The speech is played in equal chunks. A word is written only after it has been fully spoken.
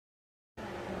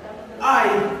I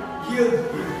killed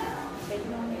him.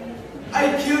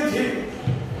 I killed him.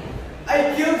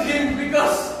 I killed him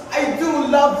because I do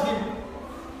love him.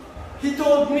 He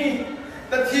told me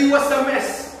that he was a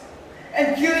mess,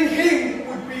 and killing him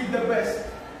would be the best.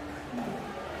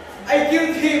 I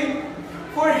killed him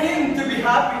for him to be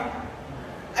happy.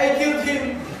 I killed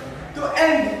him to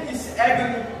end his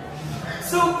agony.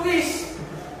 So please,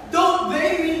 don't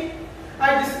blame me.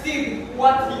 I just did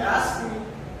what he asked me.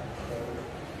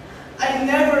 I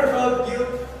never felt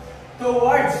guilt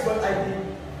towards what I did,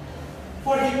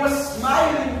 for he was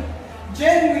smiling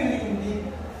genuinely indeed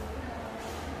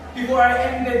before I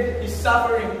ended his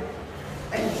suffering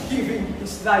and giving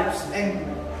his life's ending.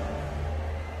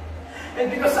 And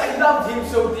because I loved him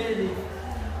so dearly,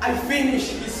 I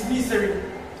finished his misery.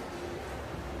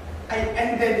 I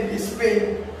ended his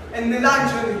pain, and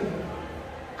melancholy,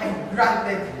 I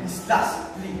granted his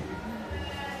last plea.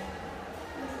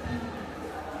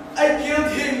 I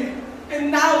killed him,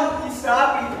 and now he's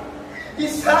happy.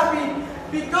 He's happy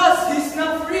because he's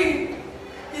now free.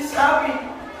 He's happy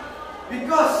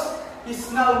because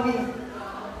he's now me.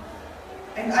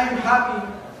 And I'm happy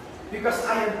because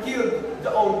I have killed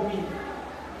the old me,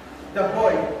 the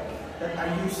boy that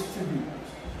I used to be.